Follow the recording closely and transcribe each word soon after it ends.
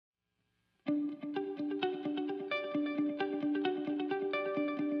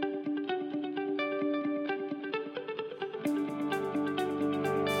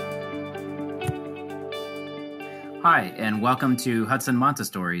Hi, and welcome to Hudson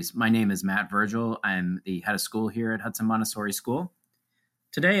Montessori's. My name is Matt Virgil. I'm the head of school here at Hudson Montessori School.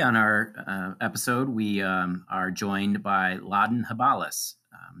 Today on our episode, we are joined by Laden Habalis.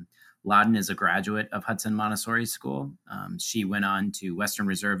 Laden is a graduate of Hudson Montessori School. She went on to Western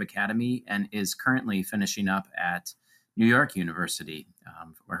Reserve Academy and is currently finishing up at New York University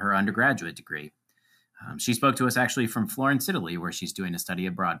for her undergraduate degree. She spoke to us actually from Florence, Italy, where she's doing a study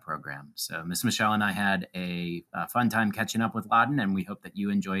abroad program. So Miss Michelle and I had a fun time catching up with Laden, and we hope that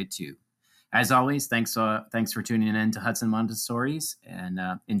you enjoy it too. As always, thanks for tuning in to Hudson Montessori's, and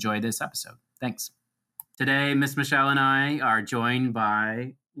enjoy this episode. Thanks. Today, Miss Michelle and I are joined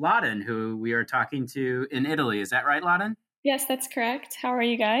by Laden, who we are talking to in Italy. Is that right, Laden? Yes, that's correct. How are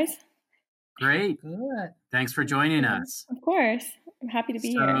you guys? Great. Good. Thanks for joining us. Of course. I'm happy to be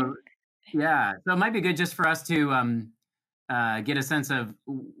here. Yeah, so it might be good just for us to get a sense of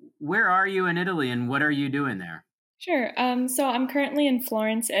where are you in Italy and what are you doing there? Sure. So I'm currently in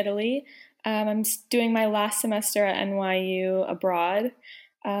Florence, Italy. I'm doing my last semester at NYU abroad.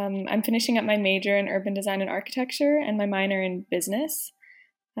 I'm finishing up my major in urban design and architecture and my minor in business.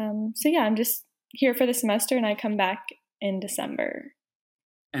 I'm just here for the semester, and I come back in December.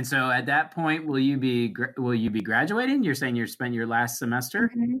 And so at that point, will you be graduating? You're saying you spent your last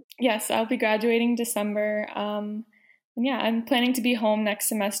semester? Mm-hmm. Yes, I'll be graduating December. I'm planning to be home next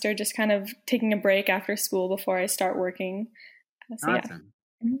semester, just kind of taking a break after school before I start working. Awesome. Yeah.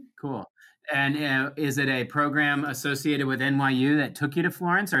 Mm-hmm. Cool. And is it a program associated with NYU that took you to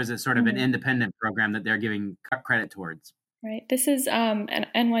Florence, or is it sort of an independent program that they're giving credit towards? Right. This is an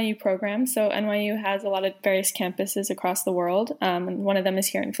NYU program. So NYU has a lot of various campuses across the world, and one of them is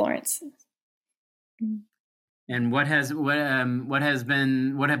here in Florence. And what have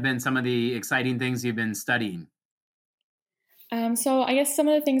been some of the exciting things you've been studying? So I guess some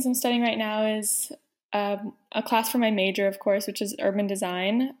of the things I'm studying right now is a class for my major, of course, which is urban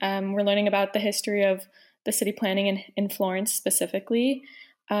design. We're learning about the history of the city planning in Florence specifically.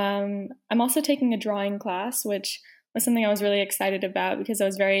 I'm also taking a drawing class, which was something I was really excited about because I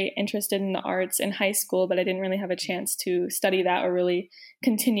was very interested in the arts in high school, but I didn't really have a chance to study that or really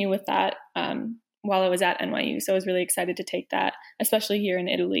continue with that while I was at NYU. So I was really excited to take that, especially here in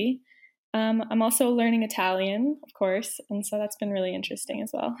Italy. I'm also learning Italian, of course, and so that's been really interesting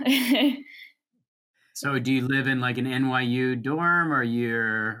as well. So do you live in like an NYU dorm, or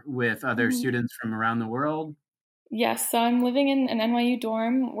you're with other students from around the world? Yes, so I'm living in an NYU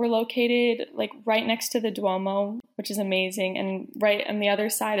dorm. We're located like right next to the Duomo, which is amazing. And right on the other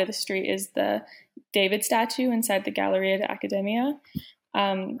side of the street is the David statue inside the Galleria d'Accademia.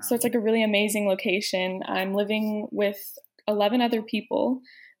 So it's like a really amazing location. I'm living with 11 other people,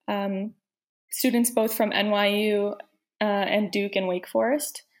 students both from NYU and Duke and Wake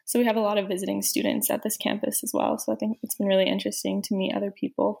Forest. So we have a lot of visiting students at this campus as well. So I think it's been really interesting to meet other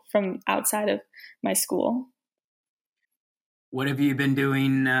people from outside of my school. What have you been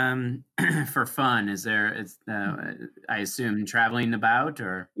doing for fun? I assume traveling about,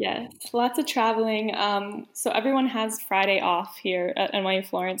 or? Yes, lots of traveling. So everyone has Friday off here at NYU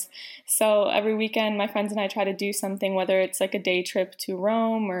Florence. So every weekend, my friends and I try to do something, whether it's like a day trip to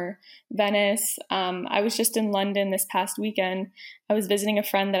Rome or Venice. I was just in London this past weekend. I was visiting a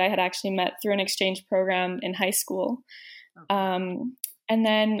friend that I had actually met through an exchange program in high school. Okay. And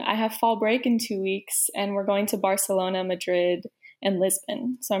then I have fall break in 2 weeks, and we're going to Barcelona, Madrid, and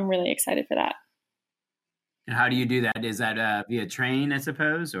Lisbon. So I'm really excited for that. And how do you do that? Is that via train, I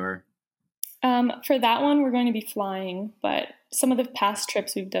suppose, or? For that one, we're going to be flying, but some of the past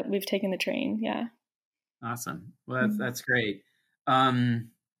trips we've taken the train. Yeah. Awesome. Well, that's great.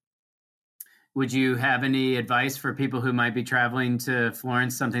 Would you have any advice for people who might be traveling to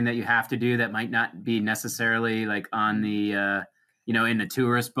Florence? Something that you have to do that might not be necessarily like on the in the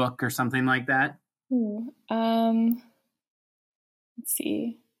tourist book or something like that? Let's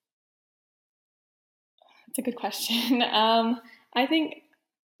see. That's a good question. I think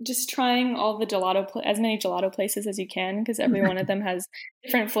just trying all the as many gelato places as you can, because every one of them has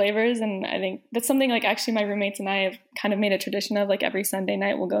different flavors. And I think that's something like actually my roommates and I have kind of made a tradition of, like every Sunday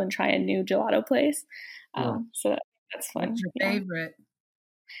night we'll go and try a new gelato place. Cool. So that's fun. What's your favorite?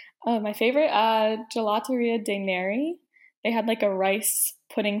 Oh, my favorite, Gelateria dei Neri. They had like a rice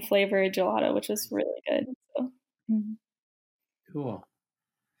pudding flavored gelato, which was really good. So. Cool.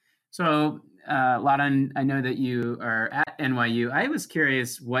 So, Laden, I know that you are at NYU. I was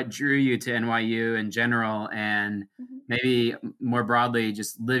curious what drew you to NYU in general, and maybe more broadly,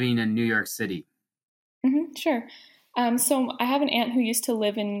 just living in New York City. Sure. So I have an aunt who used to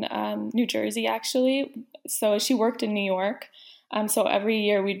live in New Jersey, actually. So she worked in New York. So every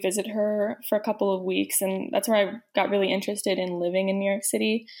year we'd visit her for a couple of weeks, and that's where I got really interested in living in New York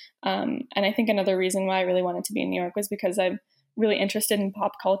City. And I think another reason why I really wanted to be in New York was because I'm really interested in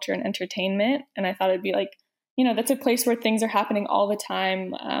pop culture and entertainment, and I thought it'd be like, that's a place where things are happening all the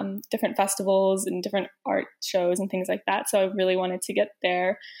time, different festivals and different art shows and things like that. So I really wanted to get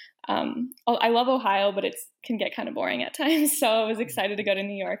there. I love Ohio, but it can get kind of boring at times. So I was excited to go to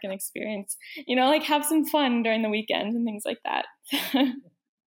New York and experience, like have some fun during the weekends and things like that.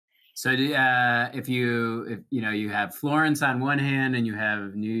 So if you have Florence on one hand and you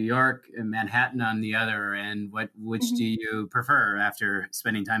have New York and Manhattan on the other, and which do you prefer after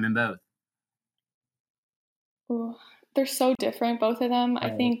spending time in both? Ooh, they're so different, both of them.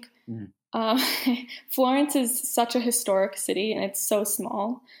 I think Florence is such a historic city, and it's so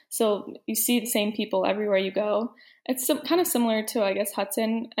small. So you see the same people everywhere you go. It's kind of similar to, I guess,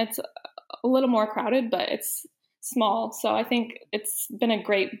 Hudson. It's a little more crowded, but it's small. So I think it's been a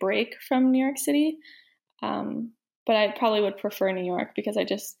great break from New York City. But I probably would prefer New York because I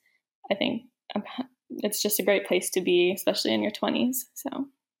think it's just a great place to be, especially in your 20s. So.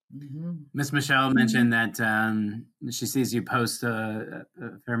 Miss Michelle mentioned that she sees you post a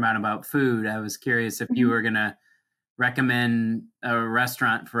fair amount about food. I was curious if you were going to recommend a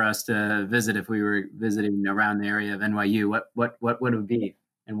restaurant for us to visit if we were visiting around the area of NYU. What would it be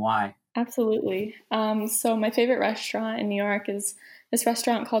and why? Absolutely. So my favorite restaurant in New York is this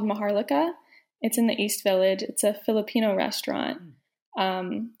restaurant called Maharlika. It's in the East Village. It's a Filipino restaurant.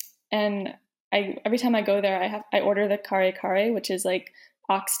 And every time I go there, I order the kare kare, which is like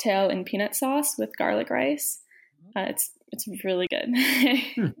oxtail and peanut sauce with garlic rice. It's really good.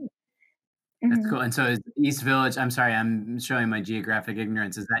 That's cool. And so is East Village, I'm sorry, I'm showing my geographic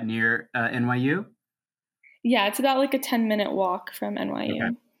ignorance. Is that near NYU? Yeah, it's about like a 10-minute walk from NYU.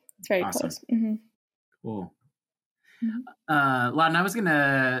 Okay. It's very close. Cool. Lawton, I was going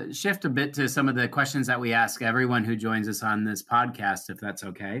to shift a bit to some of the questions that we ask everyone who joins us on this podcast, if that's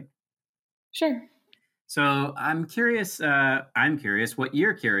okay. Sure. So I'm curious what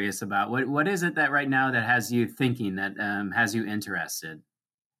you're curious about. What is it that right now that has you thinking, that has you interested?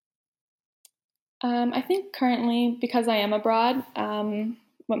 I think currently, because I am abroad,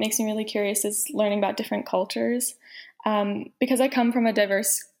 what makes me really curious is learning about different cultures. Because I come from a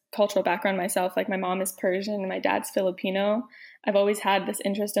diverse cultural background myself, like my mom is Persian and my dad's Filipino, I've always had this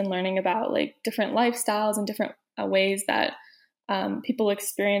interest in learning about like different lifestyles and different ways that people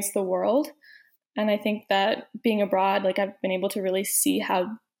experience the world. And I think that being abroad, like I've been able to really see how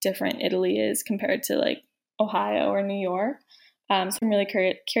different Italy is compared to like Ohio or New York. So I'm really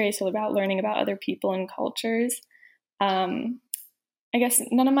curious about learning about other people and cultures. I guess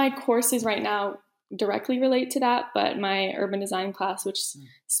none of my courses right now directly relate to that, but my urban design class, which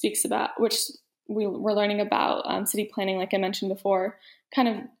we're learning about city planning, like I mentioned before, kind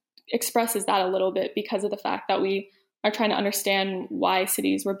of expresses that a little bit because of the fact that we are trying to understand why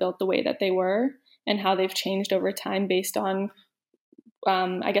cities were built the way that they were and how they've changed over time based on,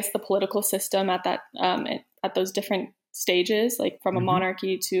 I guess, the political system at those different stages, like from a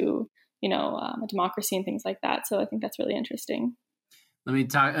monarchy to, a democracy and things like that. So I think that's really interesting. Let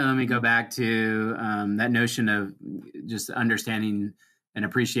me go back to that notion of just understanding and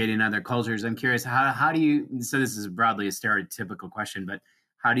appreciating other cultures. I'm curious, how do you, so this is broadly a stereotypical question, but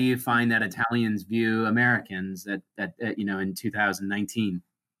how do you find that Italians view Americans in 2019?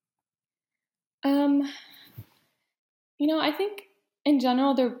 I think in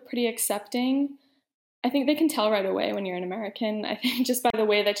general, they're pretty accepting. I think they can tell right away when you're an American. I think just by the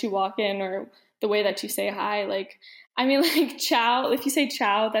way that you walk in or the way that you say hi, like ciao, if you say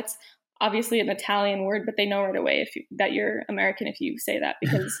ciao, that's obviously an Italian word, but they know right away that you're American if you say that,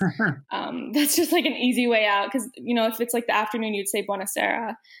 because that's just like an easy way out. Because, if it's like the afternoon, you'd say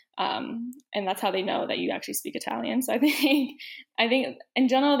buonasera. And that's how they know that you actually speak Italian. So I think in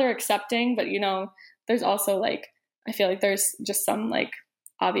general, they're accepting, but, there's also like, I feel like there's just some like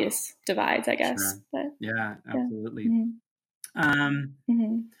obvious divides, I guess. Sure. But, yeah, absolutely.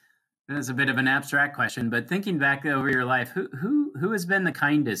 Mm-hmm. That's a bit of an abstract question, but thinking back over your life, who has been the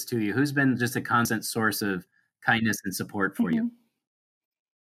kindest to you? Who's been just a constant source of kindness and support for you?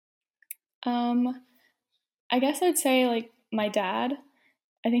 I guess I'd say like my dad.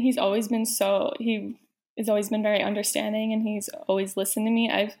 I think he has always been very understanding, and he's always listened to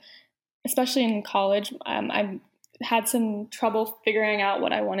me. Especially in college, I've had some trouble figuring out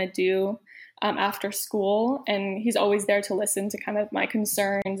what I want to do after school, and he's always there to listen to kind of my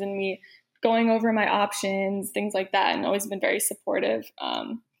concerns and me going over my options, things like that, and always been very supportive.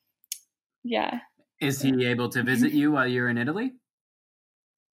 Yeah. Is he able to visit you while you're in Italy?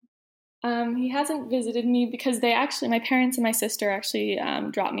 He hasn't visited me because my parents and my sister actually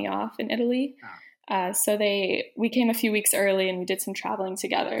dropped me off in Italy. So we came a few weeks early and we did some traveling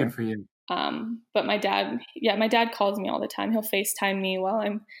together. Good for you. But my dad calls me all the time. He'll FaceTime me while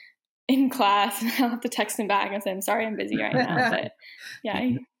I'm in class, and I'll have to text him back and say, I'm sorry, I'm busy right now. But yeah,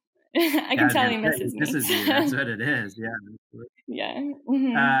 I can tell he misses me. Misses you. That's what it is. Yeah. Yeah.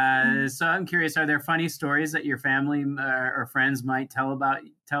 Mm-hmm. So I'm curious, are there funny stories that your family or friends might tell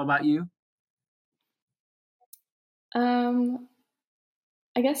about you?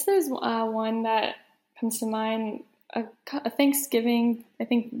 I guess there's one that comes to mind, a Thanksgiving, I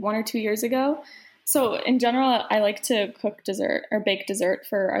think 1 or 2 years ago. So in general, I like to cook dessert or bake dessert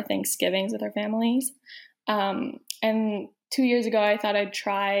for our Thanksgivings with our families. And 2 years ago, I thought I'd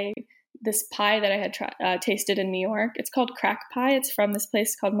try this pie that I had tasted in New York. It's called crack pie. It's from this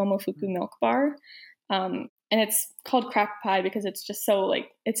place called Momofuku Milk Bar. And it's called crack pie because it's just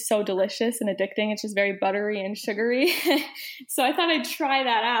it's so delicious and addicting. It's just very buttery and sugary. So I thought I'd try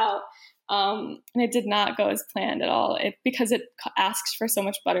that out. And it did not go as planned at all. Because it asks for so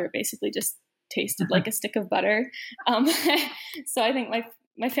much butter, it basically just tasted like a stick of butter. So I think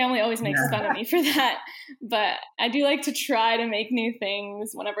my family always makes fun of me for that. But I do like to try to make new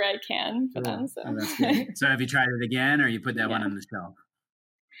things whenever I can for them. So. Oh, that's good. So have you tried it again, or you put that one on the shelf?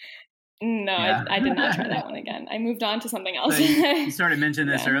 No, I did not try that one again. I moved on to something else. So you sort of mentioned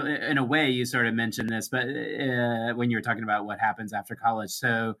this earlier. In a way, you sort of mentioned this, but when you were talking about what happens after college. So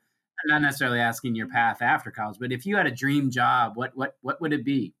I'm not necessarily asking your path after college, but if you had a dream job, what would it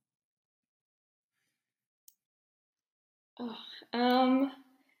be?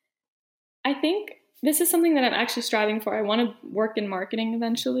 I think this is something that I'm actually striving for. I want to work in marketing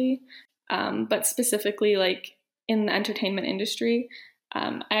eventually, but specifically like in the entertainment industry.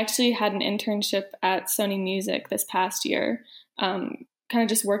 I actually had an internship at Sony Music this past year, kind of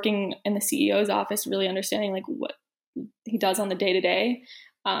just working in the CEO's office, really understanding like what he does on the day-to-day.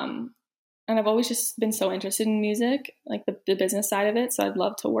 And I've always just been so interested in music, like the business side of it. So I'd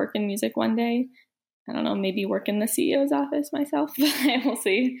love to work in music one day. I don't know, maybe work in the CEO's office myself. We'll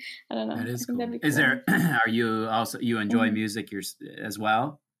see. I don't know. That is cool. Is there? Are you also enjoy music as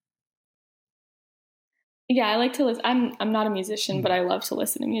well? Yeah, I like to listen. I'm not a musician, but I love to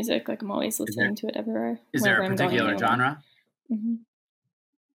listen to music. Like I'm always listening to it everywhere. Is there a particular genre? Mm-hmm.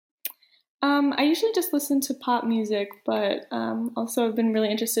 I usually just listen to pop music, but also I've been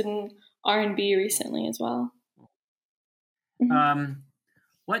really interested in R&B recently as well. Mm-hmm.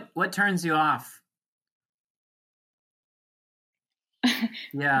 What turns you off?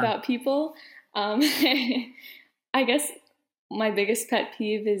 Yeah. About people. I guess my biggest pet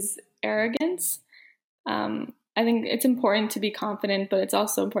peeve is arrogance. I think it's important to be confident, but it's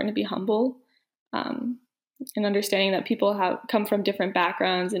also important to be humble, and understanding that people come from different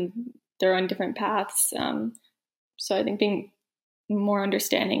backgrounds and they're on different paths. So I think being more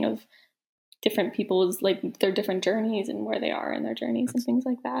understanding of different people's, like their different journeys and where they are in their journeys and things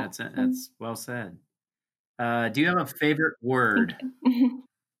like that. That's well said. Do you have a favorite word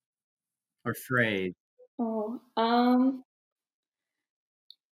or phrase?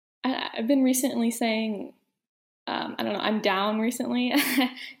 I've been recently saying, I don't know, I'm down recently.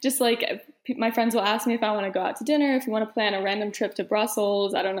 Just like my friends will ask me if I want to go out to dinner, if you want to plan a random trip to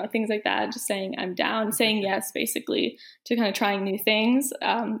Brussels, I don't know, things like that. Just saying I'm down, saying yes, basically, to kind of trying new things.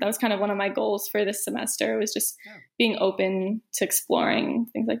 That was kind of one of my goals for this semester, was just being open to exploring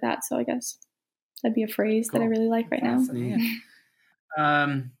things like that. So I guess that'd be a phrase that I really like right now.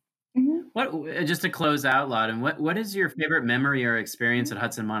 What, just to close out, Laden, what is your favorite memory or experience at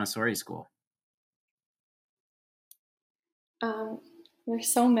Hudson Montessori School?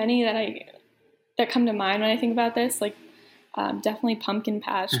 There's so many that come to mind when I think about this. Like, definitely Pumpkin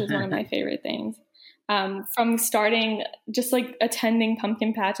Patch was one of my favorite things. From starting, just like attending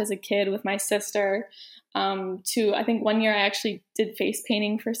Pumpkin Patch as a kid with my sister, to I think one year I actually did face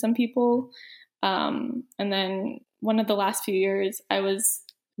painting for some people. And then one of the last few years I was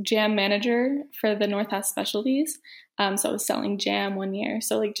jam manager for the Northwest Specialties. So I was selling jam one year.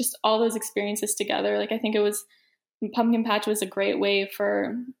 So like just all those experiences together, like I think Pumpkin Patch was a great way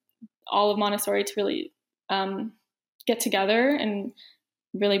for all of Montessori to really get together, and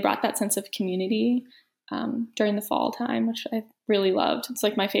really brought that sense of community during the fall time, which I really loved. It's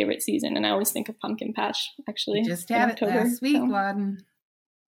like my favorite season, and I always think of Pumpkin Patch, actually. You just had it last week, Laden.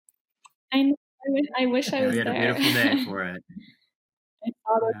 I wish I was there. We had a beautiful day for it. I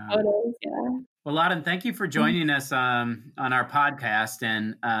saw those photos, yeah. Well, Laden, thank you for joining us on our podcast.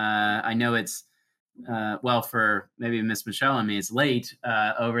 And I know it's, for maybe Miss Michelle and me, it's late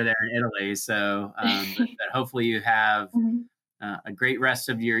over there in Italy. So but hopefully you have a great rest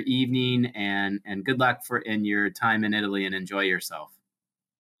of your evening, and good luck in your time in Italy, and enjoy yourself.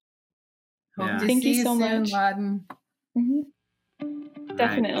 Hope to Thank see you so soon, much. Laden. Mm-hmm.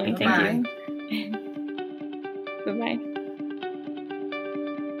 Definitely. Right. Thank you. Bye-bye.